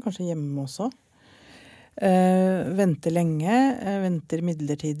situasjoner, kanskje hjemme også. Venter lenge, venter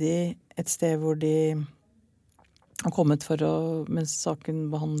midlertidig et sted hvor de har kommet mens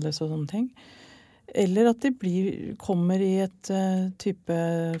saken behandles og sånne ting. Eller at de kommer i et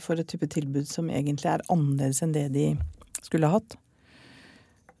type tilbud som egentlig annerledes enn det de skulle ha hatt.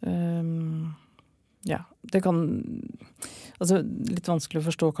 Ja, det kan litt vanskelig å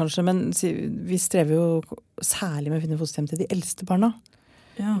forstå kanskje, men vi strever jo særlig med å finne fosterhjem til de eldste barna.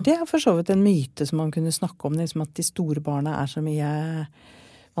 Ja. Det for så vidt en myte som man kunne snakke om, liksom at de store barna så mye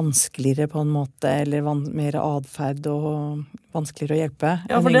vanskeligere på en måte, eller mer adferd og vanskeligere å hjelpe.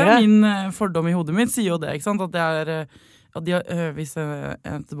 Ja, for det min fordom i hodet mitt sier jo det, ikke sant? At det hvis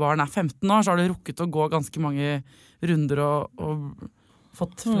et barn 15 år, så har du rukket å gå ganske mange runder og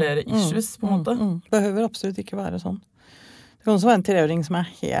fått flere issues, på en måte. Behøver absolutt ikke være sånn. Det kan også være en 3-åring som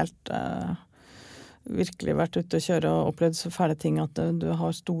helt virkelig vært ute og kjøre og opplevd så fæle ting at du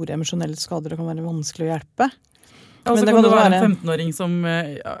har store emosjonelle skader og kan være vanskelig å hjelpe. Ja, så kan det være en 15-åring som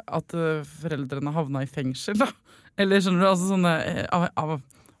at foreldrene havna i fengsel, da. Eller skjønner du, altså sånne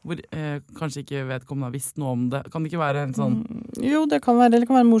hvor kanskje ikke vedkommende har visst noe om det. Kan det ikke være en sånn... Jo, det kan være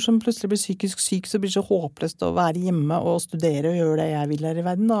en mor som plutselig blir psykisk syk, så blir det så håpløst å være hjemme og studere og gjøre det jeg vil her i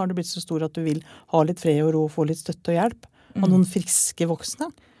verden. Da har du blitt så stor at du vil ha litt fred og ro og få litt støtte og hjelp av noen friske voksne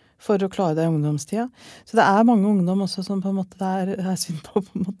for å klare deg i ungdomstida. Så det mange ungdom også som på en måte det er synd på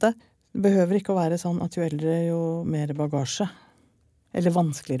en måte. Det behøver ikke å være sånn at jo eldre, jo mer bagasje. Eller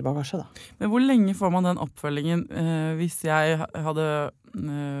vanskeligere bagasje, da. Men hvor lenge får man den oppfølgingen hvis jeg hadde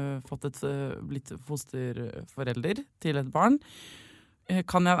blitt fosterforelder til et barn? Er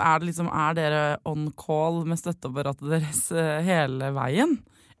dere on call med støtteapparatet deres hele veien?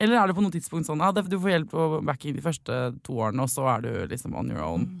 Eller er det på noe tidspunkt sånn at du får hjelp og backing de første 2 årene, og så er du liksom on your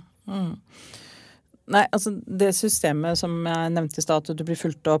own? Nei, altså det systemet som jeg nevnte i stad, at du blir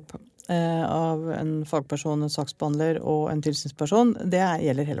fulgt opp av en fagperson, en saksbehandler og en tilsynsperson, det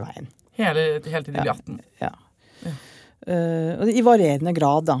gjelder hele veien. Helt til de blir 18? Ja. Og i varierende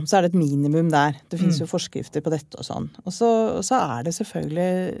grad da, så det et minimum der. Det finnes jo forskrifter på dette og sånn. Og så det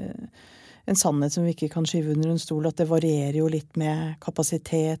selvfølgelig en sannhet som vi ikke kan skyve under en stol, at det varierer jo litt med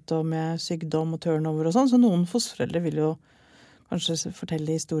kapasitet og med sykdom og turnover og sånn, så noen fosterforeldre vil jo kanskje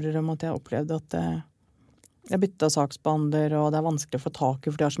fortelle historier om at jeg opplevde at jeg byttet saksbehandler, og det vanskelig å få tak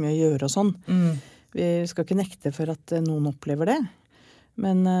i, for det har så mye å gjøre og sånn. Vi skal ikke nekte for at noen opplever det,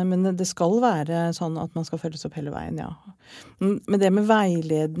 men det skal være sånn at man skal følges opp hele veien, ja. Men det med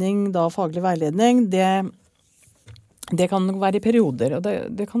veiledning, da faglig veiledning, det kan være i perioder, og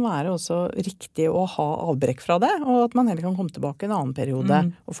det kan være også riktig å ha avbrekk fra det, og at man heller kan komme tilbake en annen periode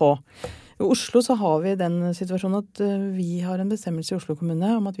og få. I Oslo så har vi den situasjonen at vi har en bestemmelse i Oslo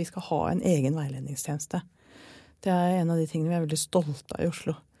kommune om at vi skal ha en egen veiledningstjeneste. Det en av de tingene vi veldig stolte av i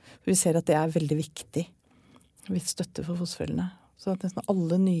Oslo. For vi ser at det veldig viktig. Vi støtter for fosterforeldrene. Så at nesten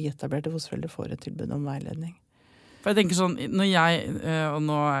alle nyetablerte fosterforeldre får et tilbud om veiledning. For jeg tenker sånn, når og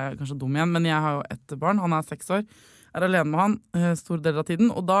nå jeg kanskje dum igjen, men jeg har jo et barn, han 6 år, alene med han stor del av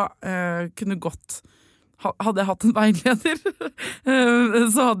tiden, og da kunne godt hadde jeg hatt en veileder,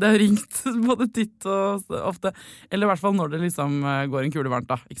 så hadde jeg ringt både titt og ofte. Eller i hvert fall når det liksom går en kule varmt,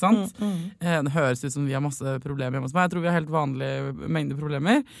 da. Ikke sant? Det høres ut som vi har masse problemer hjemme hos meg. Jeg tror vi har helt vanlige mengder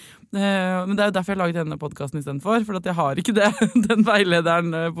problemer. Men det jo derfor jeg laget denne podcasten i stedet for at jeg har ikke den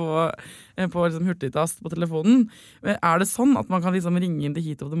veilederen på liksom hurtigtast på telefonen. Det sånn at man kan liksom ringe inn the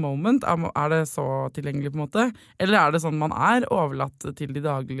heat of the moment? Det så tilgjengelig på en måte? Eller det sånn man overlatt til de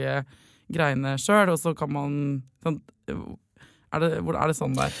daglige greiene selv, og så kan man sånn, det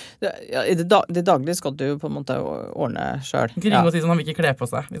sånn der? Ja, i det daglige skal du på en måte ordne selv. Ikke ringe og si sånn, han vil ikke kle på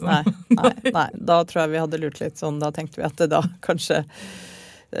seg. Liksom. Nei, da tror jeg vi hadde lurt litt sånn, da tenkte vi at det da kanskje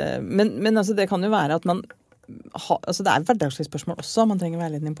men altså det kan jo være at man altså det et hverdagslig spørsmål også man trenger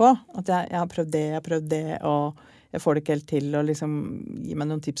veiledning på, at jeg har prøvd det, og jeg får det ikke helt til å liksom gi meg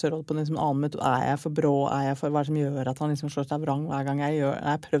noen tips og råd på en annen metode. Jeg for brå? Hva som gjør at han liksom slår seg vrang hver gang jeg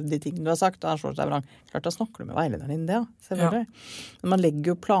har prøvd de tingene du har sagt, og han slår seg vrang? Klart, da snakker du med veilederen din, det, selvfølgelig. Ja. Men man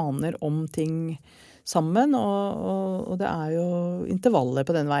legger jo planer om ting sammen, og det jo intervaller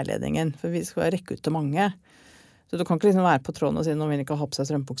på den veiledningen, for vi skal rekke ut til mange. Så du kan ikke liksom være på tråden og si noen vil ikke ha på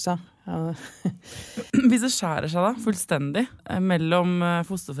seg strømpuksa. Ja. Hvis det skjærer seg da, fullstendig, mellom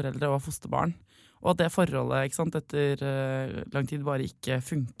fosterforeldre og fosterbarn, og at det forholdet, ikke sant, etter lang tid bare ikke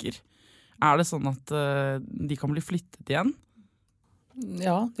funker. Det sånn at de kan bli flyttet igjen?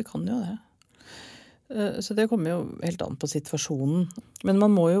 Ja, de kan jo det. Så det kommer jo helt an på situasjonen. Men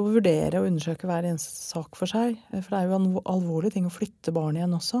man må jo vurdere og undersøke hver eneste sak for seg. For det jo en alvorlig ting å flytte barn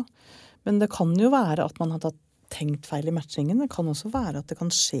igjen også. Men det kan jo være at man har tenkt feil i matchingen. Det kan også være at det kan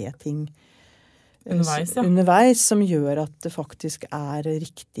skje ting underveis som gjør at det faktisk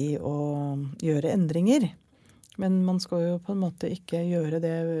riktig å gjøre endringer. Men man skal jo på en måte ikke gjøre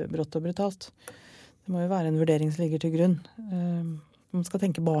det brått og brutalt. Det må jo være en vurdering som ligger til grunn. Man skal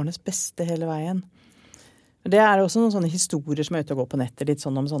tenke barnets beste hele veien. Det også noen sånne historier som ute og går på nettet, litt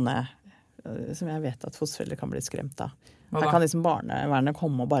sånn om sånne som jeg vet at fosterforeldre kan bli skremt av. Her kan liksom barnevernet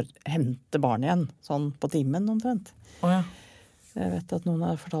komme og bare hente barn igjen, sånn på timen omtrent. Ja. Jeg vet at noen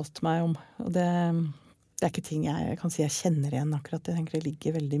har fortalt meg om, og det ikke ting jeg kan si jeg kjenner igjen akkurat. Jeg tenker det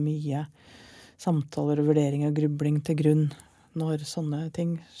ligger veldig mye samtaler og vurderinger og grubling til grunn når sånne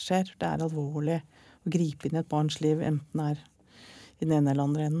ting skjer. Det alvorlig, å gripe inn i et barns liv, enten er i den ene eller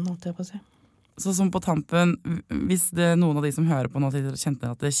andre enden, holdt jeg på å si. Så som på tampen, hvis det er noen av de som hører på nå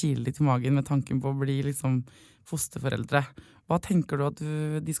kjente at det kiler litt i magen med tanken på å bli liksom fosterforeldre, hva tenker du at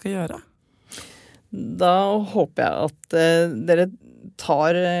de skal gjøre? Da håper jeg at dere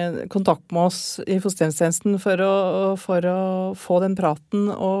tar kontakt med oss i fosterhjemstjenesten for å få den praten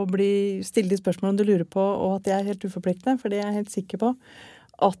og stille de spørsmål om du lurer på, og at det er helt uforpliktende, for det er jeg helt sikker på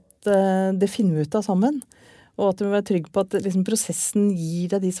at det finner vi ut av sammen. Og at du må være trygg på at liksom, prosessen gir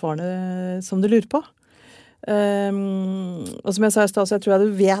deg de svarene som du lurer på. Og som jeg sa i stad, så jeg tror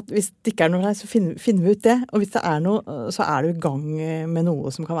du vet, hvis det ikke er noe her, så finner vi ut det. Og hvis det er noe, så er du i gang med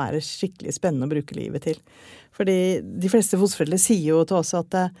noe som kan være skikkelig spennende å bruke livet til. Fordi de fleste fosterforeldre sier jo til oss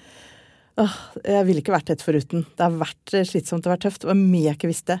at jeg ville ikke vært dette foruten. Det har vært slitsomt, det har vært tøft, og jeg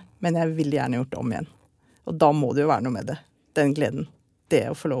ikke visste det, men jeg ville gjerne gjort det om igjen. Og da må det jo være noe med det. Den gleden. Det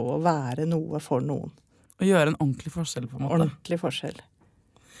å få lov å være noe for noen. Å gjøre en ordentlig forskjell på en måte. Ordentlig forskjell.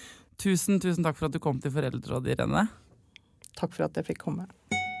 Tusen takk for at du kom til Foreldrerådet, Irene. Takk for at jeg fikk komme.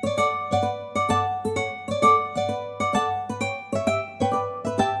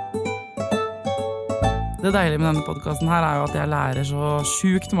 Det deilige med denne podcasten her er jo at jeg lærer så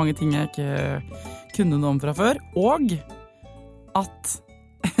sjukt mange ting jeg ikke kunne noe om fra før, og at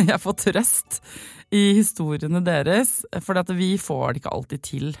jeg får trøst i historiene deres, for at vi får det ikke alltid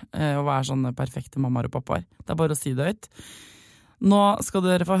til å være sånne perfekte mammaer og pappaer. Det er bare å si det høyt. Nå skal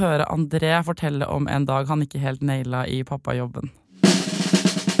dere få høre André fortelle om en dag han ikke helt naila i pappajobben.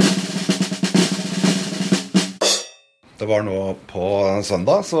 Det var nå på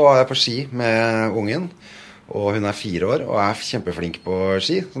søndag, så var jeg på ski med ungen, og hun er 4 år og er kjempeflink på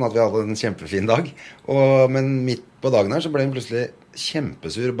ski, sånn at vi hadde en kjempefin dag. Men midt på dagen her så ble hun plutselig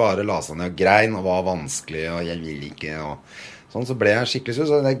kjempesur, bare la seg ned og grein, og var vanskelig, og jeg vil ikke, og sånn, så ble jeg skikkelig sur,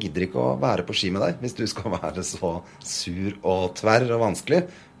 så jeg gidder ikke å være på ski med deg, hvis du skal være så sur og tverr og vanskelig.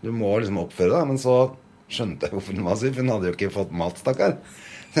 Du må liksom oppføre deg, men så skjønte jeg hvorfor hun var sur, for hun hadde jo ikke fått mat, stakkar.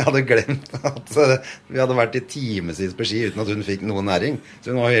 Jeg hadde glemt at vi hadde vært i timesvis på ski uten at hun fikk noen næring,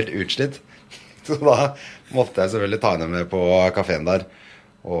 så hun var helt utslitt. Så da måtte jeg selvfølgelig ta henne med på kaféen der,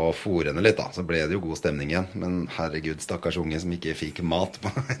 og fôre henne litt da, så ble det jo god stemning igjen. Men herregud, stakkars unge som ikke fikk mat på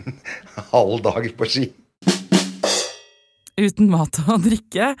en halv dag på ski. Uten mat og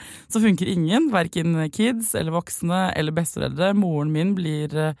drikke så funker ingen, hverken kids eller voksne eller besteforeldre. Moren min blir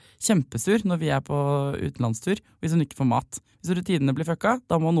kjempesur når vi er på utenlandstur hvis hun ikke får mat. Hvis rutinene blir fucka,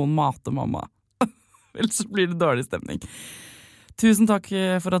 da må noen mate mamma. Ellers blir det dårlig stemning. Tusen takk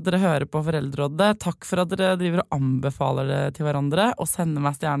for at dere hører på Foreldrerådet. Takk for at dere driver og anbefaler det til hverandre og sender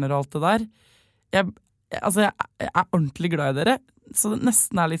meg stjerner og alt det der. Jeg er ordentlig glad i dere, så det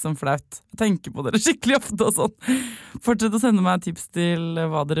nesten er litt sånn flaut. Jeg tenker på dere skikkelig ofte og sånn. Fortsett å sende meg tips til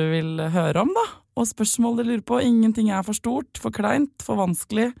hva dere vil høre om da, og spørsmål dere lurer på. Ingenting er for stort, for kleint, for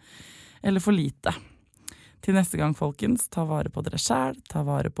vanskelig eller for lite. Til neste gang, folkens, ta vare på dere selv, ta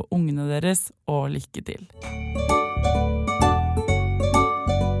vare på ungene deres, og lykke til.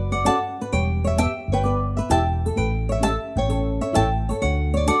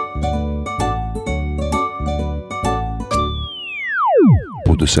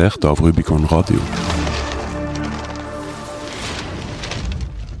 Produsert av Rubicon Radio.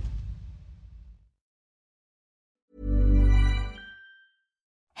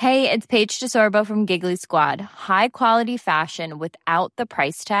 Hey, it's Paige DeSorbo from Giggly Squad. High quality fashion without the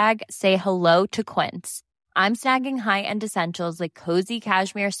price tag. Say hello to Quince. I'm snagging high-end essentials like cozy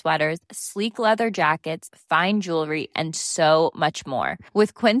cashmere sweaters, sleek leather jackets, fine jewelry, and so much more.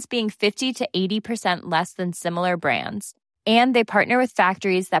 With Quince being 50 to 80% less than similar brands. And they partner with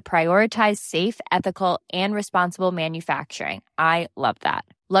factories that prioritize safe, ethical, and responsible manufacturing. I love that.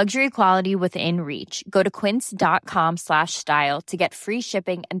 Luxury quality within reach. Go to quince.com/style to get free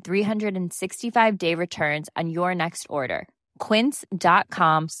shipping and 365-day returns on your next order.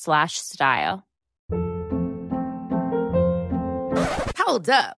 Quince.com/style. Hold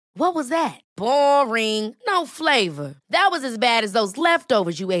up. What was that? Boring. No flavor. That was as bad as those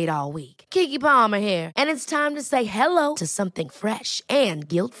leftovers you ate all week. Keke Palmer here, and it's time to say hello to something fresh and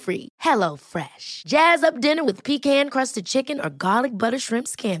guilt-free. Hello Fresh. Jazz up dinner with pecan-crusted chicken or garlic butter shrimp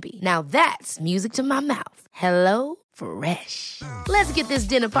scampi. Now that's music to my mouth. Hello Fresh. Let's get this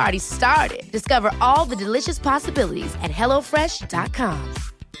dinner party started. Discover all the delicious possibilities at HelloFresh.com.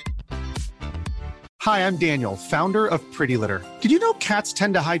 Hi, I'm Daniel, founder of Pretty Litter. Did you know cats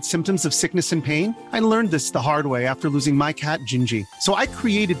tend to hide symptoms of sickness and pain? I learned this the hard way after losing my cat, Gingy. So I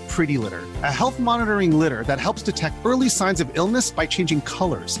created Pretty Litter, a health monitoring litter that helps detect early signs of illness by changing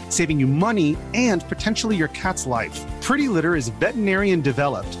colors, saving you money and potentially your cat's life. Pretty Litter is veterinarian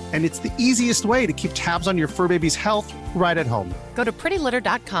developed, and it's the easiest way to keep tabs on your fur baby's health right at home. Go to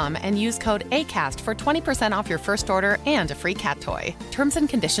prettylitter.com and use code ACAST for 20% off your first order and a free cat toy. Terms and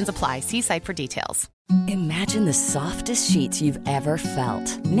conditions apply. See site for details. Imagine the softest sheets you've ever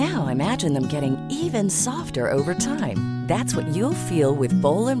felt. Now imagine them getting even softer over time. That's what you'll feel with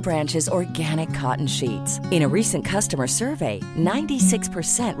Boll & Branch's organic cotton sheets. In a recent customer survey,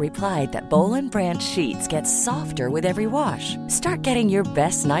 96% replied that Boll & Branch sheets get softer with every wash. Start getting your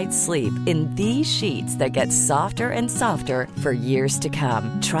best night's sleep in these sheets that get softer and softer for years to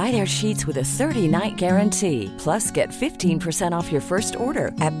come. Try their sheets with a 30-night guarantee. Plus, get 15% off your first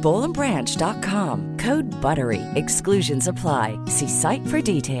order at bollandbranch.com. Code BUTTERY. Exclusions apply. See site for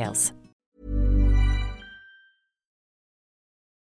details.